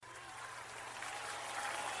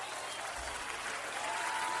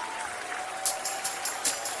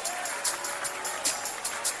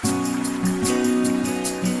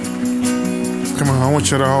I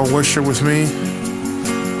want you to all worship with me.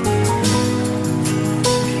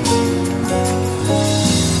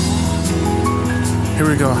 Here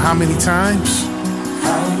we go. How many times?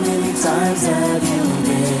 How many times have you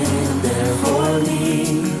been there for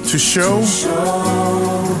me? To show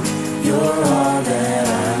you're all that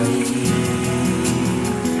I need.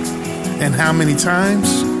 And how many times?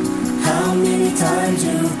 How many times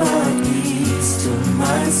you brought peace to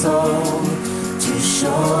my soul to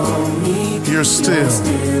show me you're still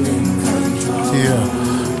in control. Yeah.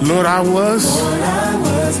 Lord, I was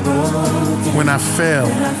broken when I fell.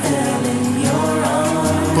 in your arms.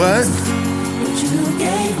 But You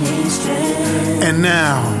gave me strength. and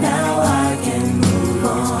now I can move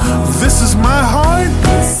on. this is my heart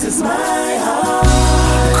This is my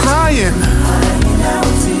heart crying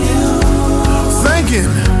out to you, thanking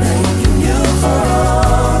thanking you for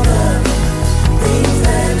all the things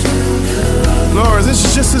that you do. Lord, this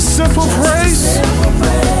is just a simple praise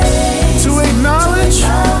to acknowledge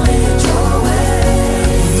your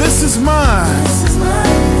way. this is mine This is my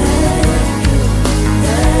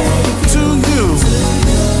to you.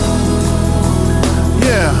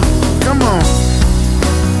 Yeah, come on.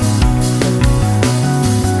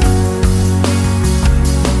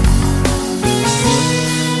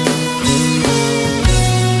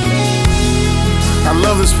 I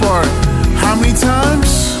love this part. How many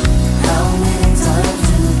times? How many times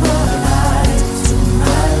you brought light to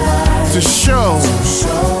my life To show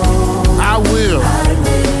I will.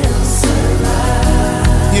 survive.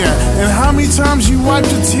 Yeah, and how many times you wipe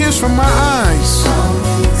the tears from my eyes How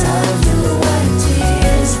many times you wiped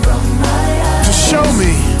tears from my eyes to show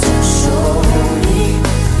me to show me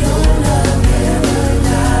your love never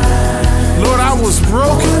dies. Lord, I was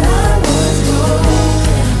broken. I was broken.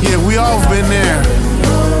 Yeah, we all been there.